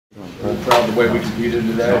proud of the way we competed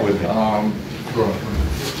today.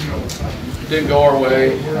 Didn't go our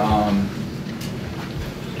way,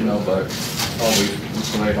 but we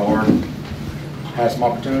played hard, had some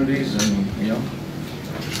opportunities, and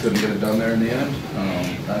couldn't get it done there in the end.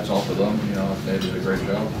 That's all for them. They did a great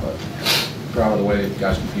job, but proud of the way the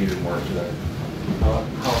guys competed and worked today. How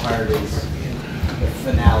hard is the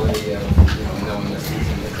finality of knowing the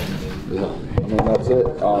season is ended? Yeah, that's it.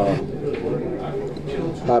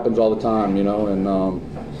 Happens all the time, and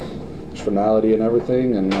there's finality and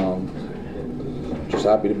everything, and just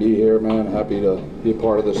happy to be here, man. Happy to be a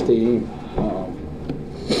part of this team,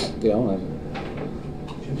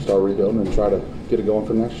 and start rebuilding and try to get it going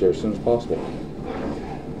for next year as soon as possible.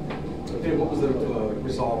 Dave, what was the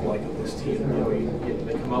resolve like of this team?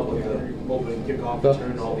 They come out with the opening kickoff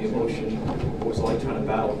return, all the emotion. What was it like trying to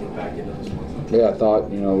battle and get back into this one? Yeah, I thought,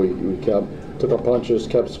 we took our punches,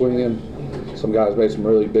 kept swinging. Some guys made some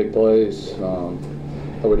really big plays. Thought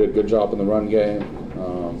we did a good job in the run game.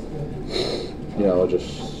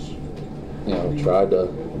 Tried to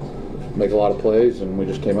make a lot of plays, and we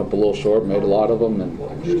just came up a little short, made a lot of them, and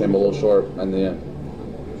just came a little short in the end.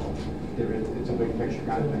 It's a big picture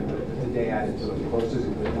kind of thing, but the day added to it. Close is a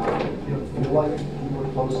good time. You feel like you were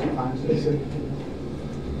close sometimes this season?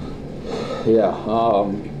 Yeah.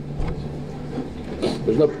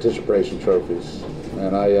 There's no participation trophies,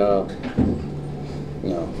 and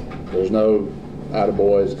there's no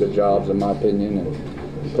attaboys, good jobs in my opinion, and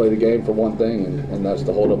play the game for one thing, and that's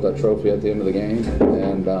to hold up that trophy at the end of the game,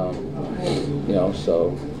 and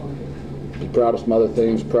so be proud of some other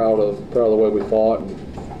things, proud of the way we fought, and,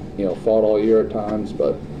 fought all year at times,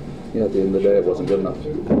 but at the end of the day it wasn't good enough.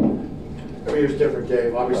 Every year's different,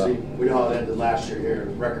 Dave. Obviously, we know how it ended last year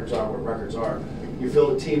here. Records are what records are. You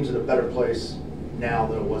feel the team's in a better place now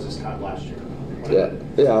than it was this time last year?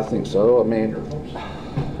 Yeah, I think so. I mean,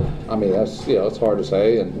 that's it's hard to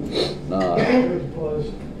say, and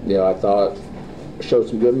I thought showed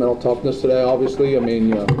some good mental toughness today. Obviously,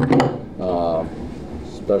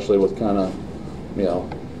 especially with kind of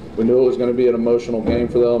we knew it was going to be an emotional game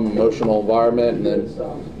for them, emotional environment, and then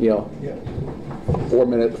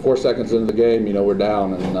 4 seconds into the game, we're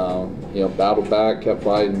down, and battled back, kept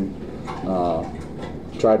fighting,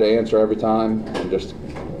 tried to answer every time, and just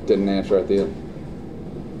didn't answer at the end.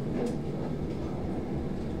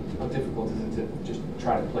 How difficult is it to just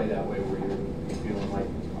try to play that way where you're feeling like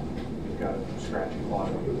you've got a scratchy claw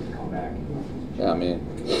to come back? Yeah,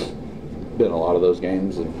 been a lot of those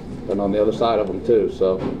games, and been on the other side of them too,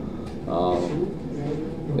 so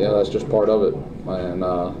that's just part of it. And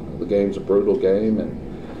the game's a brutal game, and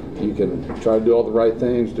you can try to do all the right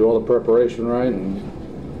things, do all the preparation right, and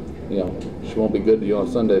she won't be good to you on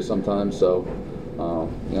Sunday sometimes. So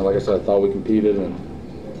like I said, I thought we competed and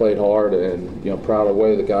played hard, and proud of the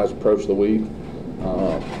way the guys approached the week.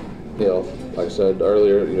 Like I said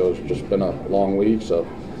earlier, it's just been a long week, so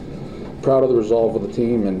proud of the resolve of the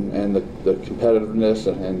team and the competitiveness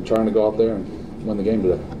and trying to go out there and win the game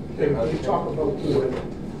today. Can you talk about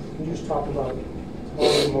can you just talk about all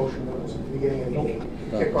the emotion that was at the beginning of the game,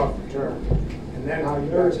 kickoff return, and then how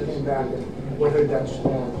you guys came back and weathered that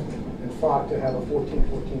storm and fought to have a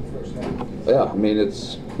 14-14 first half? Yeah,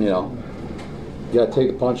 it's you got to take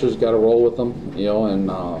the punches, got to roll with them,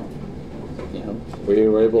 and we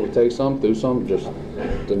were able to take some, do some, just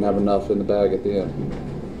didn't have enough in the bag at the end.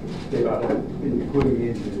 Including the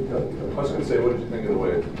injury. I was going to say, what did you think of the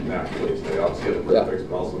way Matt played today? Obviously, he had the perfect,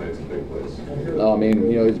 but also made some big plays.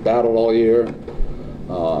 He's battled all year.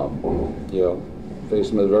 Faced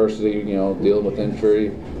some adversity. Dealing with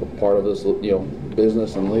injury, part of this,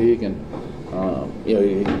 business and league, and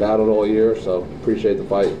he battled all year. So appreciate the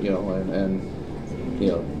fight, and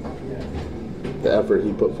the effort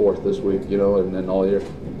he put forth this week, and all year.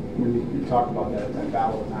 When you talk about that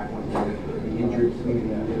battle with Mac, the injury,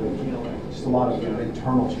 just a lot of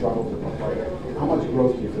internal struggles with the player. How much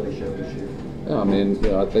growth do you feel he showed this year?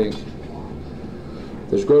 Yeah, I think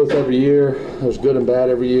there's growth every year. There's good and bad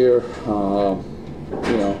every year.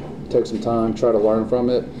 Take some time, try to learn from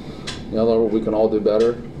it. We can all do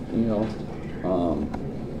better.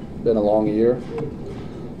 Been a long year.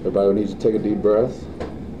 Everybody needs to take a deep breath,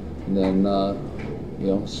 and then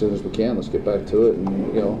as soon as we can, let's get back to it. And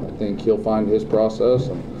I think he'll find his process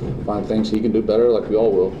and find things he can do better, like we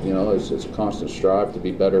all will. It's a constant strive to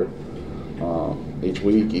be better each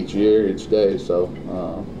week, each year, each day. So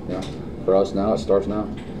for us now, it starts now.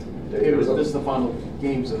 David, this is the final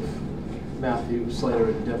games of Matthew Slater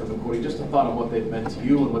and Devin McCourty. Just a thought on what they've meant to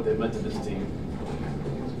you and what they've meant to this team.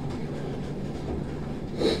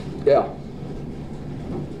 Yeah.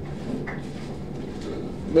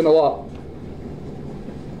 Been a lot.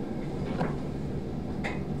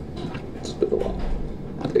 worth a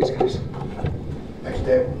while. Thanks, guys. Thanks,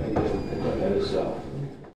 Dave. That is,